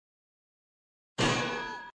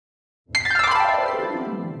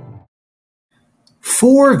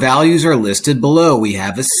4 values are listed below. We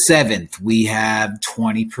have a seventh, we have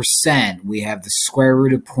 20%, we have the square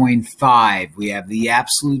root of 0.5, we have the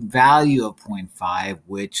absolute value of 0.5,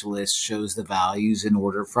 which list shows the values in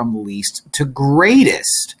order from least to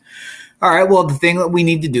greatest. All right, well, the thing that we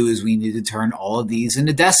need to do is we need to turn all of these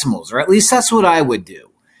into decimals, or at least that's what I would do.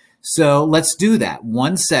 So let's do that.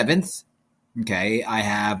 1/7, okay, I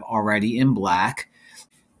have already in black,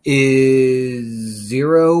 is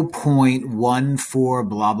 0.14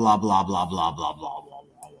 blah, blah, blah, blah, blah, blah, blah, blah, blah, blah.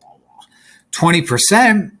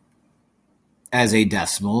 20% as a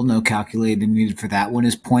decimal, no calculator needed for that one,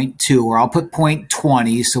 is 0.2, or I'll put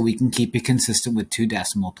 0.20 so we can keep it consistent with 2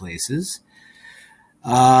 decimal places.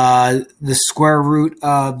 The square root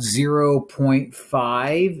of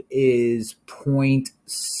 0.5 is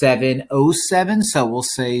 0.707, so we'll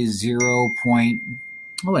say 0.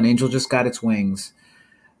 An angel just got its wings.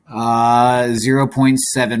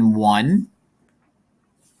 0.71.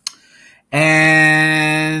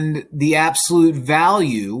 And the absolute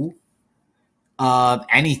value of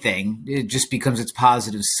anything, it just becomes its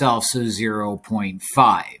positive self, so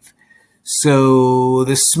 0.5. So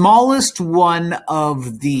the smallest one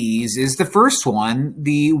of these is the first one,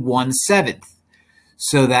 the 1/7.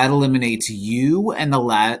 So that eliminates u, and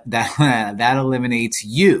that eliminates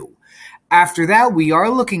u. After that, we are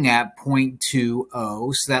looking at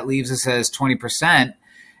 0.20, so that leaves us as 20%,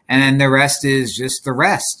 and then the rest is just the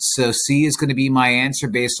rest. So C is going to be my answer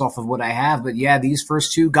based off of what I have. But yeah, these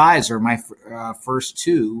first two guys are my first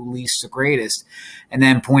two, least to greatest. And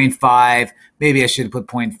then 0.5, maybe I should have put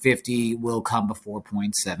 0.50, will come before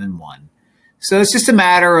 0.71. So it's just a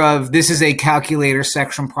matter of, this is a calculator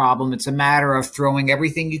section problem. It's a matter of throwing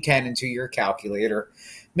everything you can into your calculator,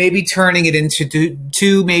 maybe turning it into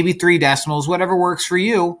 2, maybe 3 decimals, whatever works for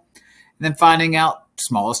you, and then finding out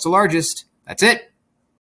smallest to largest. That's it.